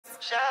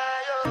Hey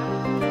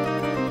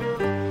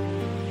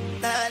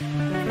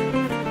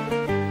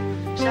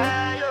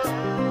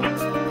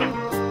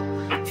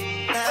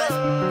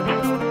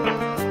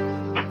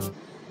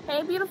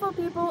beautiful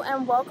people,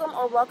 and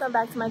welcome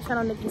back to my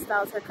channel, Nikki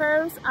Styles Her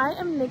Curves. I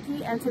am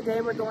Nikki, and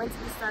today we're going to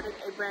be starting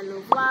a brand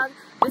new vlog.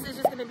 This is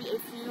just going to be a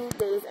few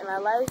days in my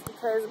life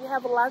because we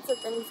have lots of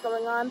things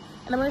going on,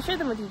 and I'm going to share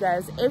them with you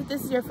guys. If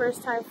this is your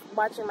first time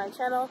watching my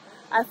channel,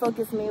 I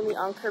focus mainly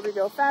on curvy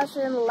girl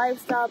fashion,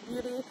 lifestyle,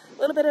 beauty, a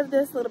little bit of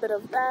this, a little bit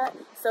of that.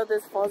 So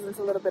this falls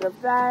into a little bit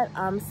of that.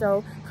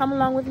 So come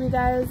along with me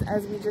guys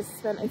as we just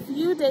spend a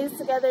few days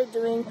together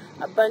doing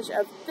a bunch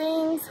of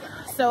things.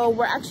 So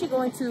we're actually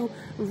going to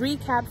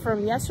recap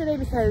from yesterday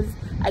because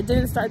I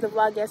didn't start the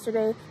vlog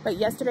yesterday, but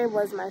yesterday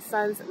was my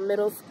son's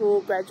middle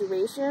school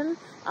graduation.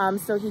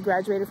 So he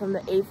graduated from the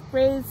 8th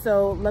grade.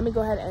 So let me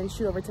go ahead and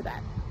shoot over to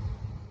that.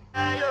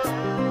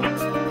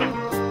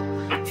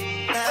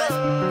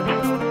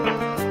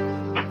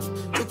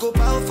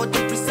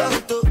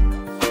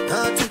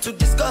 To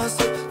discuss,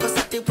 cause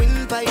I did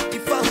win by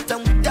default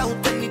and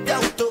without any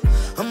doubt.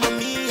 I'm a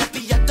me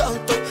happy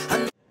adult.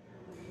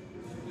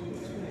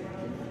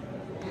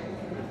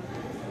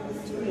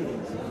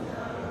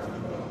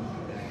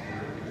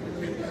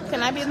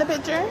 Can I be in the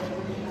picture?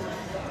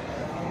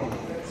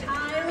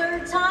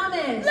 Tyler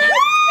Thomas. Let's go,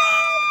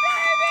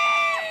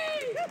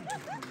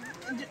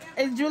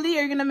 baby! Is Julie,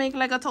 you're gonna make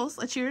like a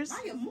toast, a cheers?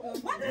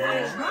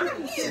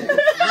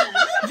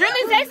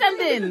 Julie, say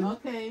something.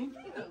 Okay.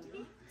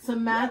 To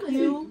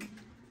Matthew,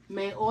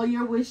 may all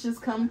your wishes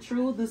come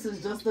true. This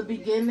is just the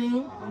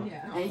beginning,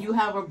 and you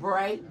have a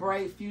bright,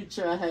 bright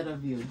future ahead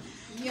of you.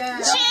 Yeah.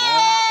 Cheers!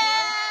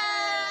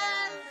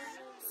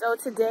 So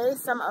today,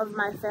 some of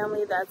my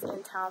family that's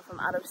in town from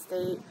out of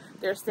state,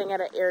 they're staying at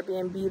an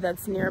Airbnb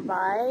that's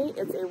nearby.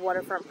 It's a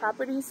waterfront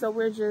property, so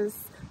we're just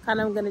kind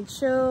of gonna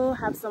chill,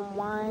 have some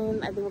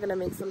wine. I think we're gonna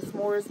make some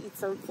s'mores, eat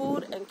some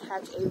food, and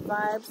catch a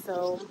vibe.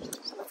 So let's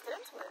get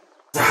into it.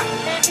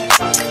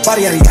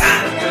 Body out of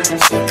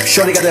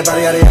shorty got that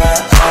body out of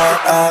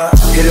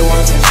hit it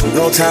once,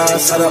 no time.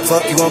 Set up,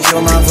 fuck, you gon'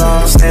 kill my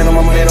vibe. Stand on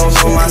my money, don't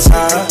show my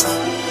side.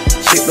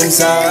 Kick them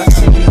sides,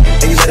 and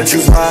you better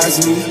choose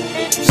wisely.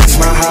 It's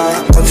my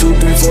high, 1, 2,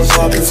 3, 4,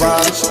 5,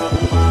 5.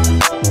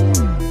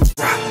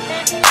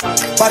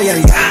 Body out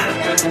of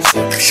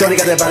shorty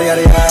got that body out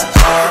of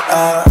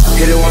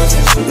hit it once,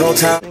 no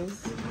time.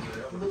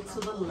 Look to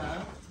the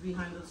left,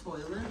 behind the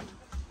toilet.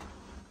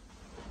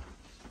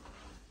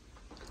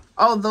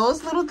 Oh,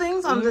 those little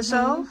things on the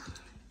shelf?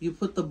 You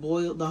put the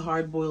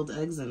hard-boiled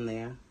eggs in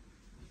there.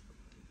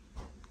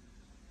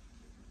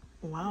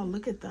 Wow,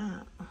 look at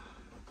that.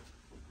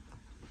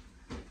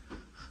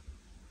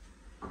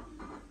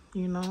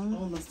 You know?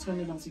 Oh, let's turn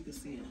it on so you can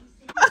see it.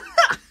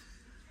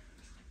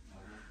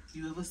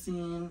 You ever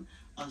seen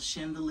a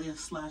chandelier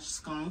 /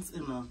 sconce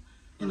in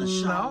a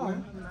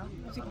shower?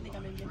 No.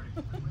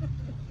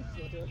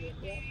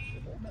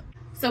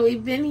 So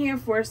we've been here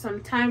for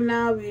some time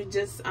now. We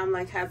just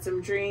had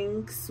some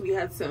drinks. We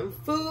had some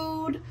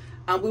food.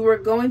 We were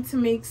going to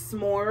make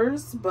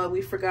s'mores, but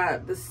we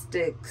forgot the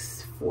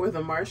sticks for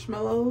the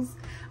marshmallows.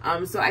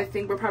 So I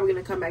think we're probably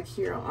gonna come back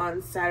here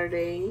on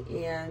Saturday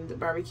and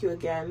barbecue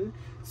again.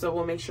 So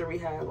we'll make sure we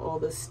have all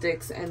the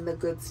sticks and the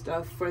good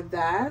stuff for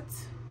that.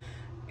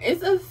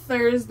 It's a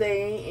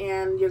Thursday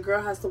and your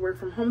girl has to work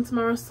from home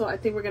tomorrow, so I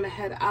think we're gonna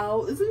head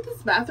out. Isn't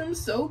this bathroom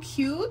so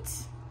cute?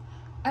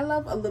 I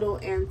love a little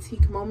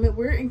antique moment.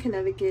 We're in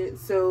Connecticut,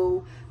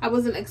 so I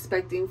wasn't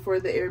expecting for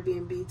the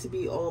Airbnb to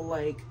be all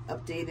like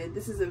updated.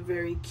 This is a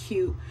very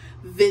cute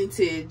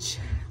vintage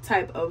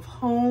type of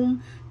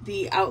home.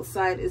 The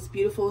outside is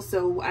beautiful,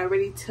 so I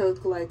already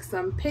took like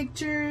some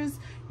pictures.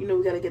 You know,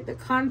 we gotta get the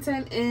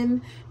content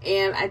in,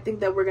 and I think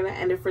that we're gonna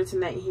end it for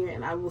tonight here,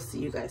 and I will see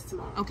you guys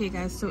tomorrow. Okay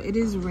guys, so it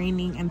is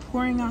raining and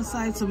pouring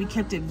outside, so we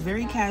kept it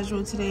very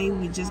casual today.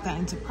 We just got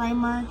into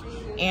Primark,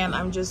 and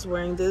I'm just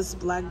wearing this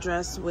black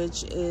dress,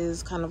 which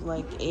is kind of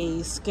like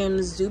a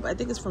Skims dupe. I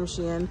think it's from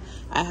Shein.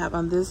 I have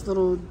on this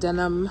little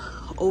denim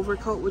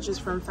overcoat, which is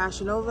from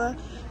Fashion Nova.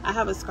 I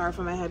have a scarf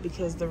on my head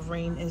because the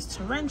rain is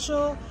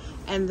torrential,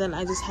 and then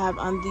I just have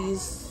on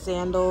these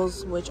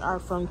sandals, which are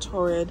from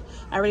Torrid.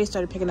 I already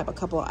started picking up a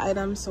couple of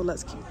items, so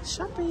let's keep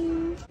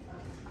shopping.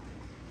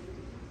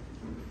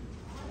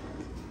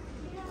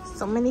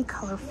 So many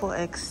colorful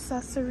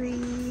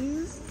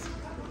accessories.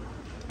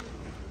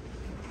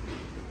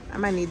 I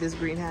might need this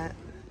green hat.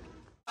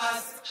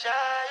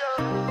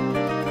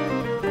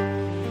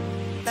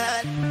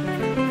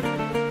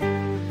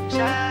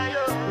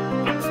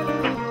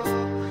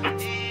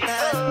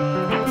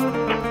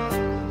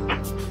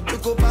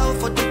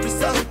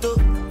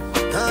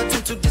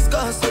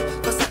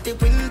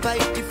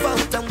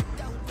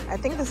 I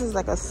think this is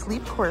like a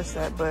sleep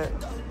corset, but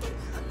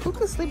who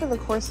could sleep with a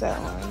corset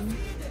on?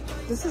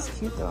 This is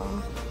cute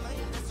though.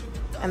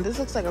 And this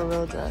looks like a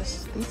real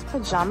dress. These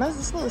pajamas,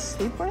 this little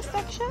sleepwear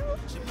section.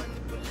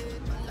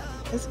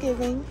 It's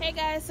giving. Hey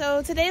guys,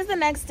 so today's the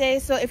next day.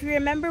 So if you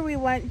remember, we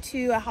went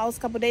to a house a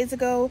couple days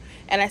ago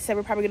and I said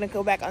we're probably gonna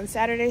go back on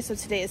Saturday. So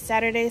today is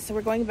Saturday, so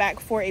we're going back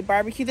for a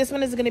barbecue. This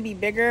one is gonna be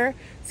bigger.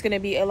 It's gonna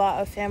be a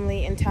lot of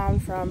family in town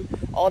from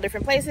all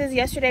different places.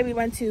 Yesterday we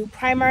went to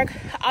Primark.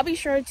 I'll be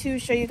sure to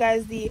show you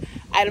guys the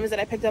items that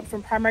I picked up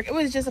from Primark. It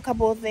was just a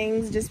couple of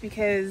things just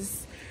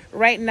because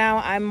right now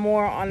I'm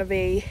more on of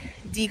a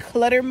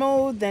declutter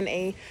mode than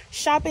a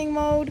shopping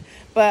mode.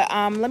 But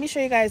let me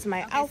show you guys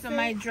my outfit. So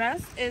my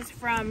dress is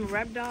from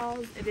Reb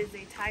Dolls. It is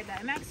a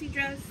tie-dye maxi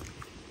dress.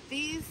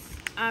 These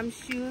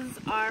shoes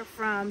are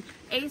from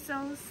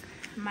ASOS.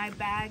 My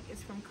bag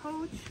is from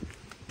Coach.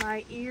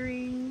 My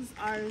earrings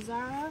are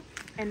Zara.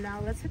 And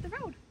now let's hit the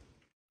road.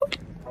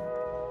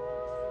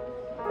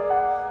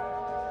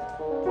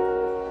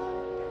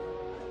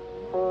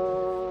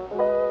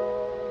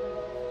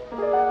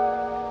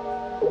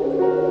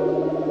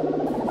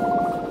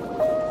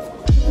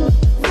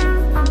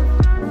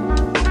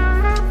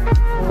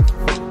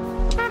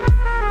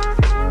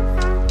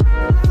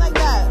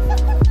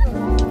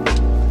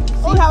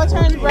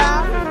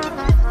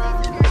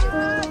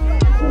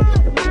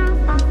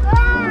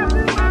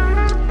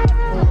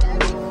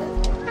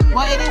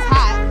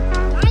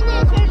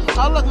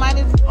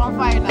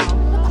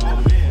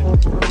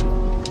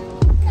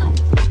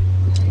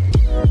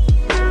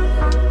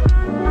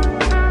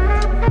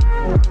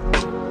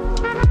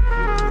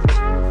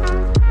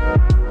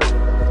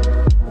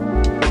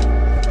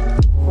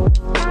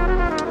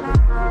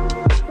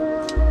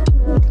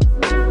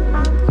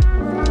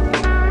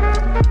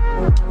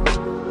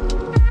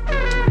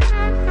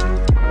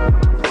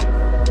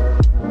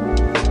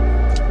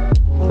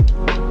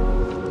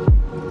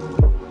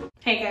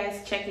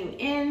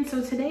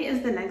 So today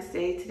is the next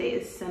day. Today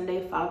is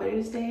Sunday,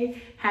 Father's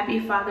Day. Happy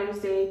Father's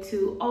Day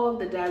to all of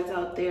the dads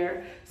out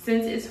there.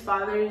 Since it's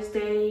Father's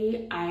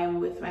Day, I am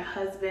with my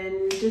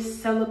husband,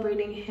 just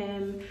celebrating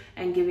him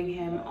and giving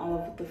him all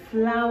of the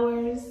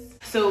flowers.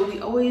 So we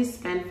always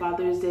spend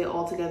Father's Day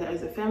all together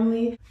as a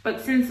family.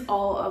 But since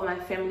all of my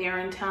family are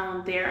in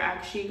town, they're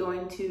actually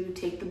going to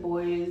take the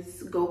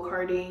boys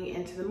go-karting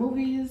into the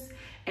movies.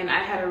 And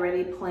I had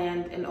already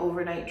planned an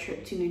overnight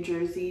trip to New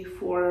Jersey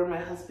for my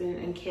husband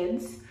and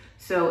kids.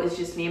 So it's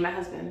just me and my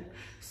husband.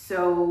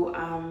 So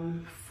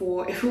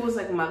if it was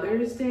like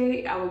Mother's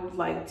Day, I would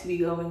like to be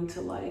going to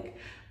like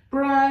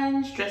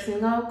brunch,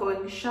 dressing up,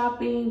 going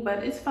shopping,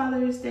 but it's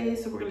Father's Day,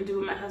 so we're gonna do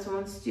what my husband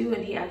wants to do,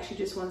 and he actually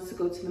just wants to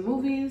go to the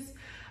movies.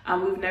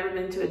 We've never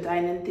been to a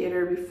dine-in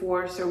theater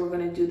before, so we're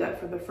gonna do that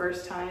for the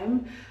first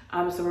time.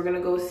 So we're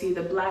gonna go see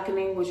The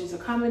Blackening, which is a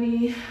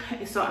comedy.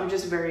 So I'm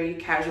just very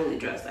casually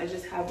dressed. I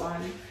just have on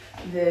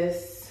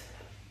this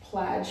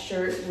plaid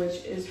shirt,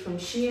 which is from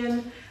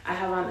Shein. I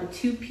have on a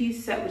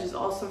two-piece set, which is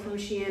also from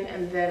Shein,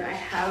 and then I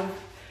have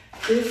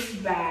this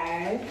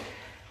bag,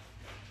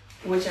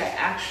 which I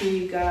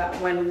actually got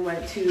when we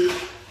went to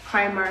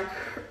Primark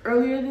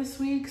earlier this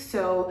week.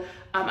 So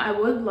I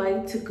would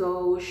like to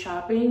go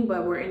shopping,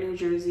 but we're in New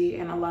Jersey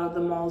and a lot of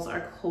the malls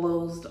are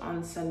closed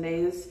on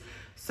Sundays.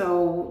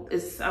 So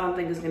I don't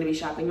think it's gonna be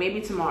shopping,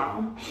 maybe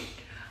tomorrow.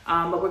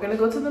 But we're gonna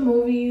go to the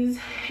movies,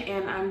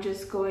 and I'm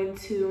just going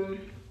to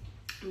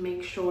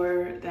make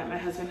sure that my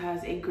husband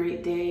has a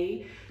great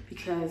day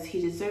because he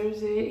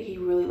deserves it. He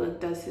really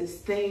does his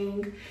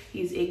thing.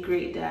 He's a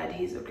great dad,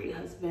 he's a great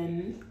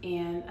husband,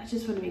 and I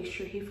just want to make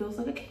sure he feels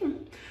like a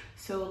king.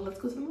 So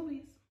let's go to the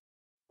movies.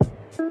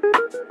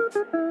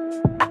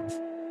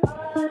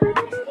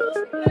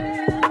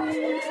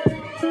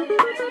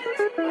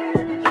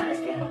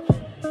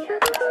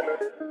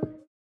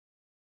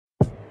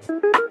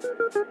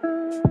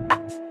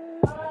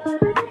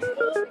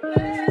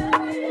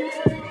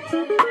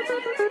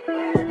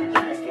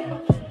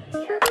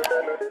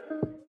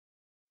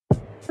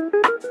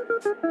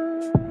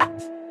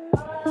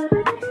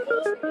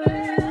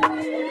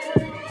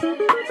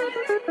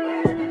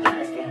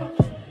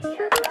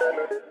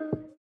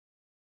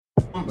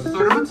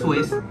 Sort of a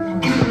twist.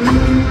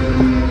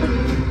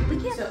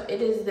 So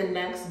it is the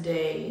next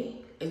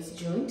day. It's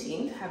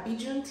Juneteenth. Happy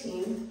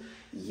Juneteenth.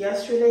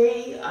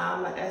 Yesterday,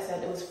 like I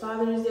said, it was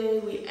Father's Day.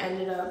 We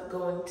ended up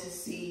going to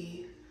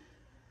see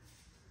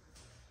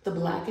The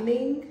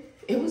Blackening.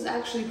 It was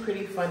actually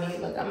pretty funny.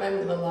 Like, I'm not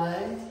even gonna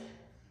lie.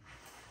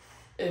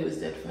 It was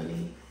dead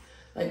funny.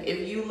 Like,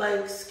 if you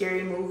like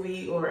scary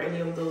movie or any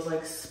of those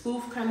like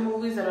spoof kind of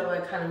movies that are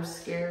like kind of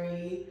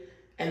scary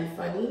and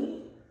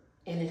funny,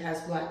 and it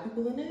has Black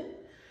people in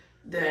it,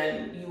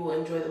 then you will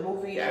enjoy the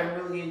movie. I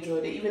really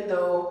enjoyed it, even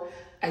though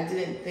I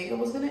didn't think I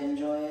was gonna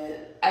enjoy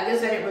it. I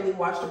guess I didn't really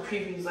watch the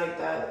previews like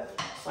that,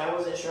 so I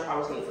wasn't sure how I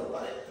was gonna feel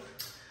about it.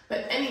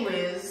 But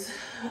anyways,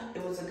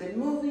 it was a good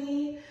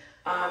movie.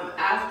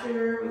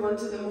 After we went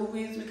to the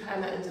movies, we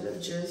kind of ended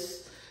up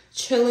just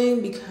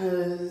chilling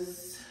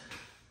because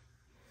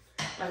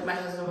like my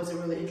husband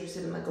wasn't really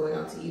interested in like going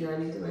out to eat or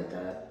anything like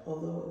that,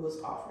 although it was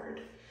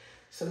offered.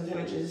 So we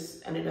kind of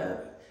just ended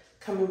up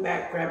coming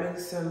back, grabbing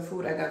some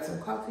food. I got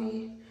some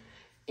coffee,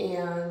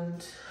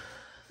 and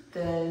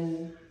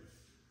then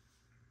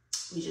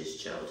we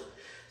just chilled.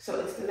 So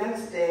it's the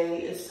next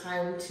day. It's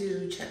time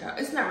to check out.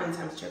 It's not really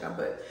time to check out,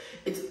 but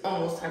it's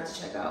almost time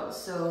to check out.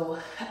 So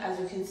as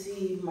you can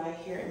see, my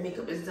hair and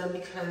makeup is done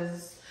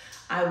because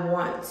I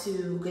want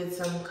to get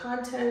some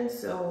content.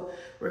 So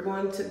we're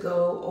going to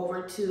go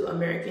over to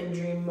American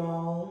Dream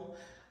Mall.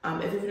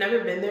 If you've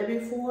never been there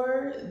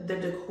before, the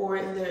decor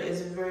in there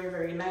is very,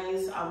 very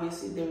nice.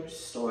 Obviously there's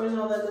stores and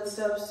all that good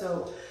stuff.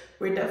 So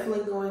we're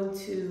definitely going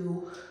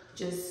to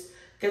just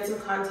get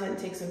some content,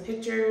 take some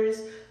pictures,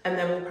 and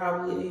then we'll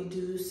probably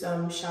do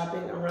some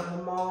shopping around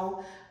the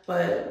mall.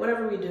 But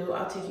whatever we do,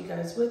 I'll take you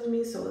guys with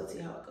me. So let's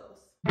see how it goes.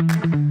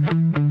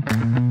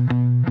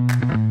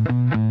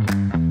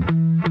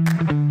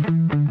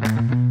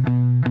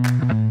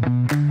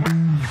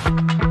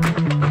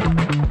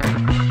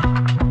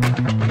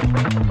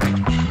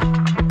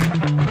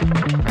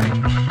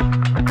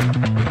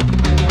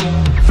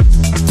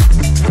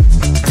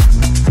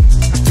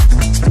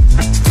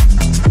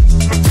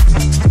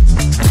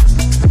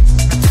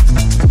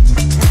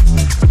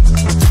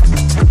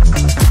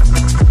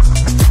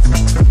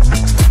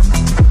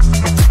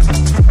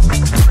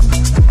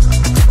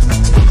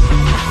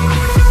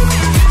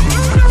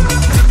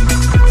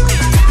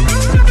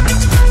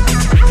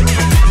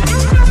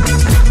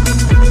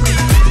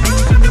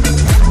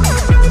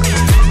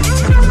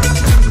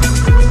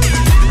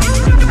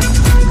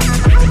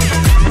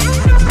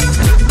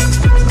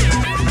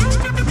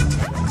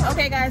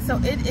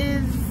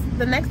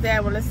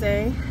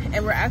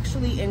 And we're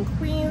actually in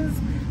Queens.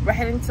 We're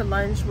heading to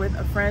lunch with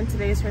a friend.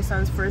 Today is her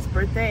son's first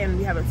birthday and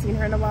we haven't seen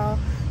her in a while,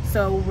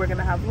 so we're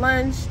gonna have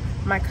lunch.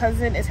 My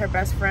cousin is her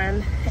best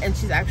friend and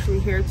she's actually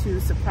here to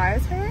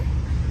surprise her.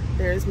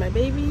 There's my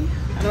baby.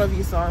 I don't know if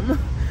you saw him.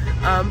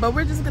 But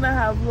we're just gonna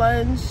have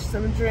lunch,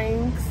 some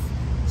drinks,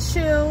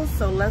 chill.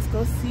 So let's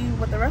go see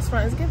what the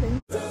restaurant is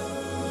giving.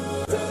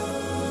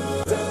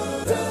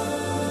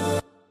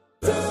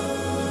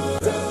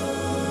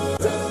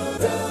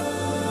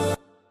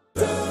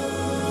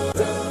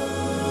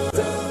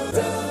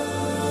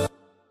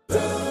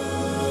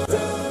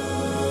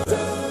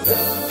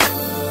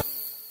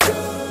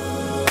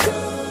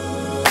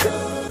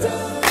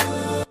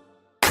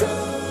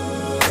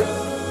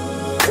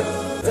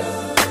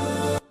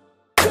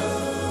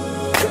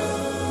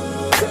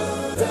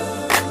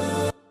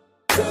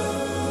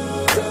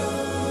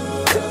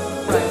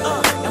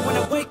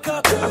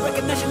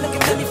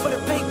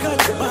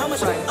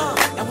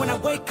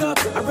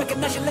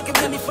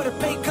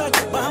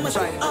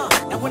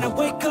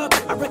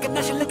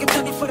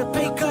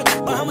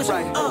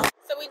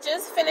 So we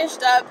just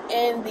finished up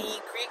in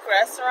the Greek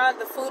restaurant.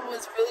 The food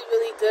was really,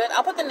 really good.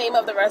 I'll put the name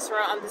of the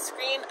restaurant on the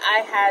screen. I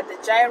had the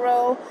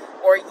gyro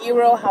or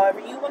gyro, however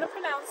you want to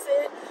pronounce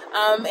it.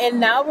 And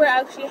now we're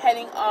actually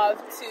heading off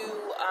to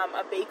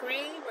a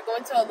bakery. We're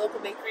going to a local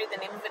bakery. The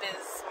name of it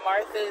is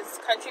Martha's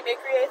Country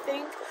Bakery, I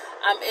think.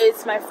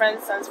 It's my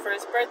friend's son's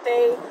first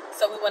birthday,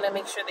 so we want to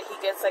make sure that he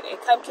gets like a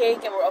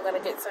cupcake, and we're all going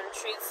to get some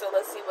treats. So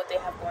let's see what they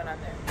have going on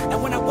there.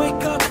 And when I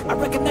wake up, I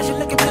recognize you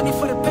looking at me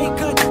for the pay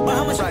cut. But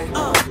how much?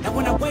 And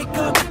when I wake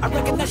up, I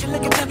recognize you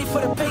looking at me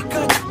for the pay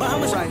cut. But how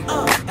much?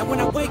 And when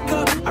I wake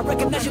up, I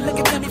recognize you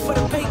looking at me for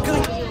the pay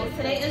cut.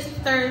 Today is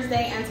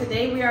Thursday, and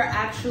today we are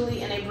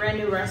actually in a brand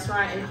new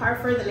restaurant in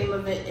Hartford. The name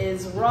of it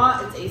is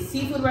Raw. It's a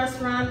seafood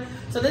restaurant.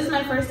 So this is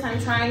my first time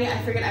trying it. I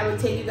figured I would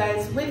take you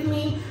guys with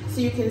me so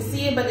you can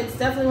see it, but it's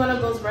definitely one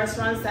of those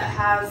restaurants that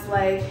has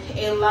like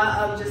a lot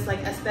of just like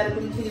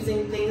aesthetically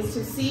pleasing things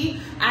to see.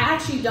 I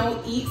actually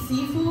don't eat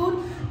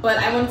seafood, but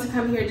I wanted to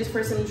come here just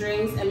for some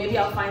drinks, and maybe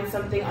I'll find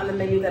something on the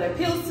menu that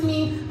appeals to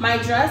me. My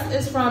dress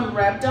is from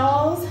Reb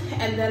Dolls,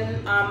 and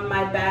then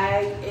my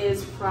bag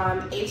is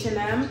from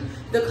H&M.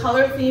 The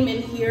color theme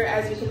in here,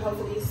 as you can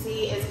hopefully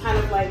see, is kind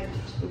of like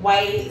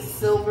white,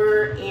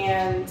 silver,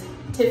 and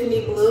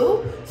Tiffany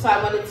blue. So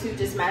I wanted to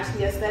just match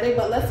the aesthetic,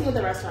 but let's see what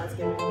the restaurant's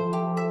giving.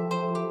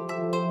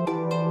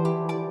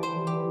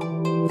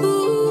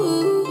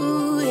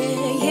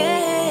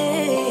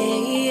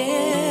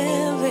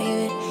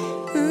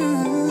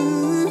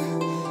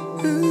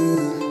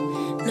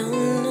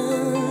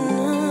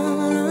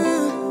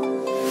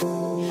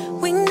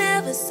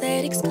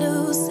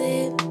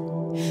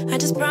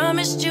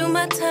 Promised you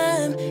my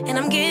time, and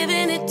I'm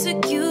giving it to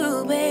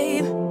you,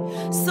 babe.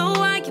 So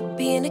why you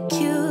being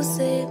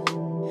accusive?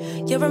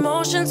 Your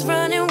emotions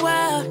running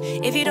wild.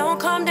 If you don't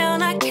calm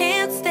down, I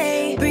can't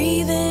stay.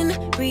 Breathe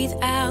in, breathe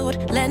out.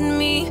 Let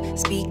me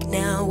speak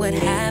now. What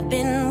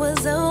happened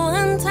was a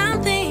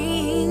one-time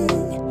thing.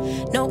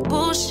 No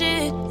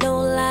bullshit,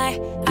 no lie.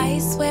 I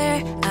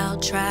swear I'll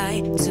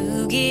try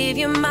to give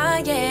you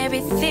my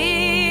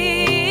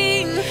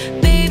everything.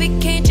 Baby,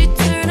 can't you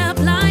turn up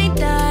blind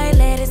eye?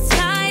 Let it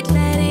slide.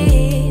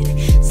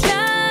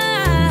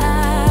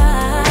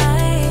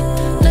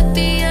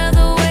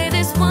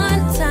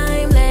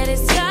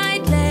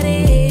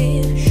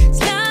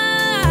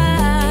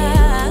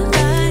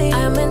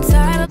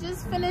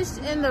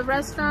 In the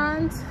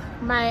restaurant,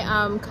 my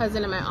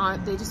cousin and my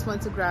aunt, they just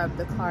went to grab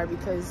the car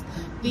because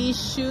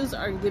these shoes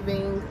are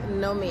giving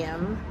no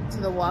ma'am to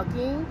the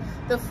walking.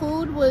 The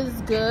food was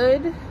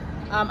good.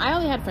 I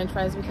only had french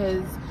fries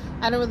because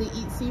I don't really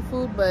eat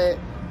seafood, but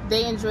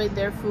they enjoyed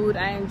their food.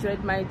 I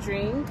enjoyed my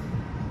drink.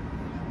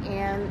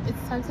 And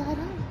it's time to head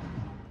home.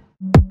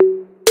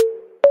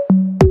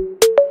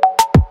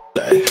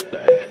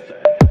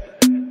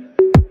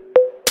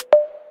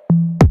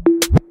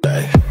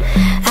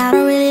 I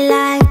don't really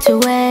like to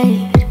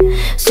wait,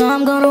 so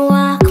I'm gonna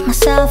walk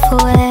myself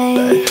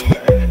away.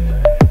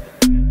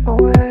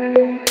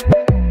 Okay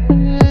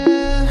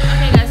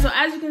guys, so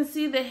as you can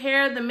see, the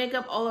hair, the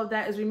makeup, all of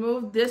that is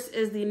removed. This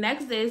is the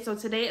next day, so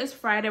today is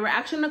Friday. We're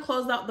actually gonna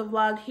close out the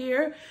vlog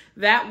here.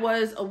 That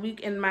was a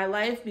week in my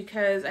life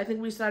because I think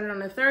we started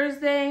on a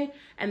Thursday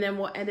and then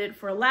we'll end it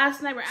for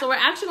last night. So we're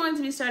actually going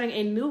to be starting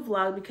a new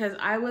vlog because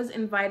I was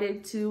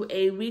invited to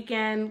a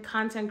weekend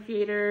content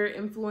creator,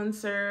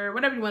 influencer,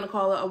 whatever you want to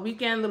call it, a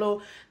weekend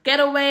little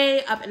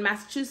getaway up in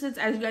Massachusetts.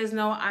 As you guys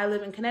know, I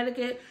live in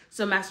Connecticut,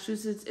 so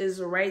Massachusetts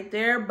is right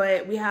there,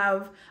 but we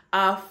have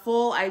a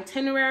full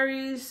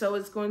itinerary, so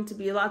it's going to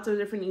be lots of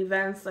different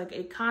events, like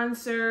a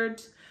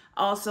concert,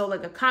 also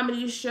like a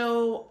comedy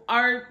show,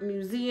 art,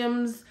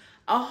 museums,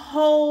 a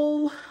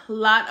whole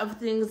lot of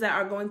things that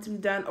are going to be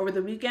done over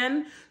the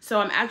weekend. So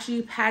I'm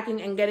actually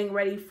packing and getting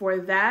ready for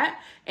that,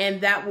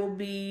 and that will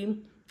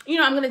be, you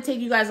know, I'm going to take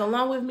you guys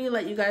along with me,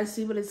 let you guys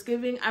see what it's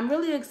giving. I'm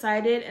really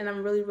excited and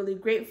I'm really, really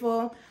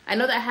grateful. I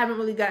know that I haven't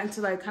really gotten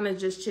to like kind of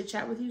just chit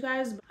chat with you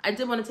guys. But I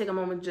did want to take a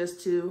moment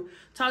just to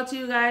talk to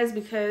you guys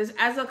because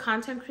as a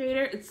content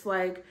creator, it's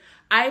like,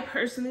 I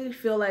personally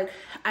feel like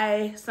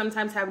I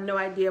sometimes have no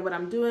idea what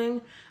I'm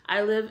doing.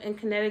 I live in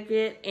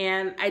Connecticut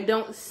and I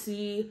don't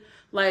see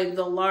like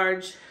the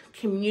large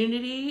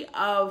community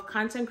of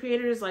content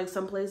creators like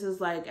some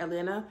places like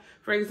Atlanta,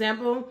 for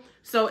example.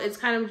 So it's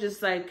kind of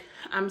just like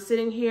I'm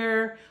sitting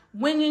here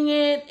winging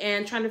it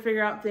and trying to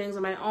figure out things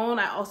on my own.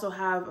 I also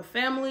have a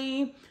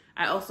family.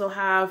 I also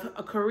have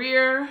a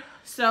career.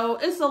 So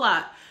it's a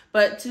lot.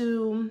 But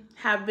to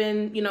have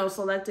been, you know,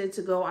 selected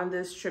to go on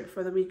this trip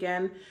for the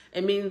weekend,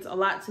 it means a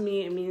lot to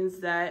me. It means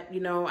that, you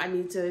know, I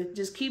need to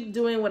just keep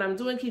doing what I'm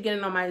doing, keep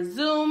getting on my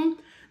Zoom,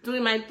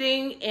 doing my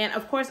thing. And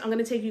of course, I'm going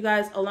to take you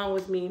guys along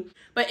with me.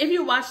 But if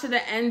you watch to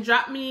the end,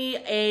 drop me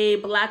a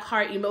black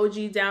heart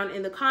emoji down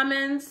in the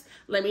comments.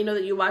 Let me know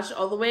that you watched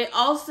all the way.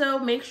 Also,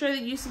 make sure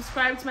that you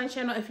subscribe to my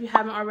channel if you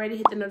haven't already.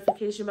 Hit the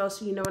notification bell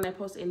so you know when I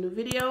post a new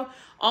video.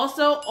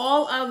 Also,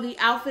 all of the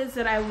outfits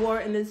that I wore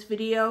in this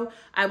video,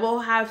 I will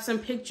have some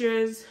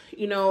pictures,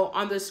 you know,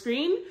 on the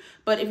screen.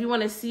 But if you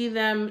want to see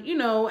them, you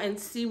know, and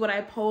see what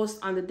I post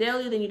on the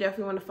daily, then you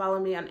definitely want to follow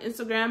me on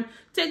Instagram,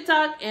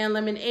 TikTok, and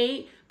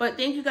Lemon8. But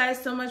thank you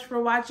guys so much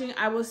for watching.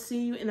 I will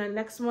see you in the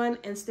next one,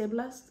 and stay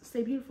blessed,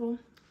 stay beautiful.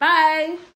 Bye.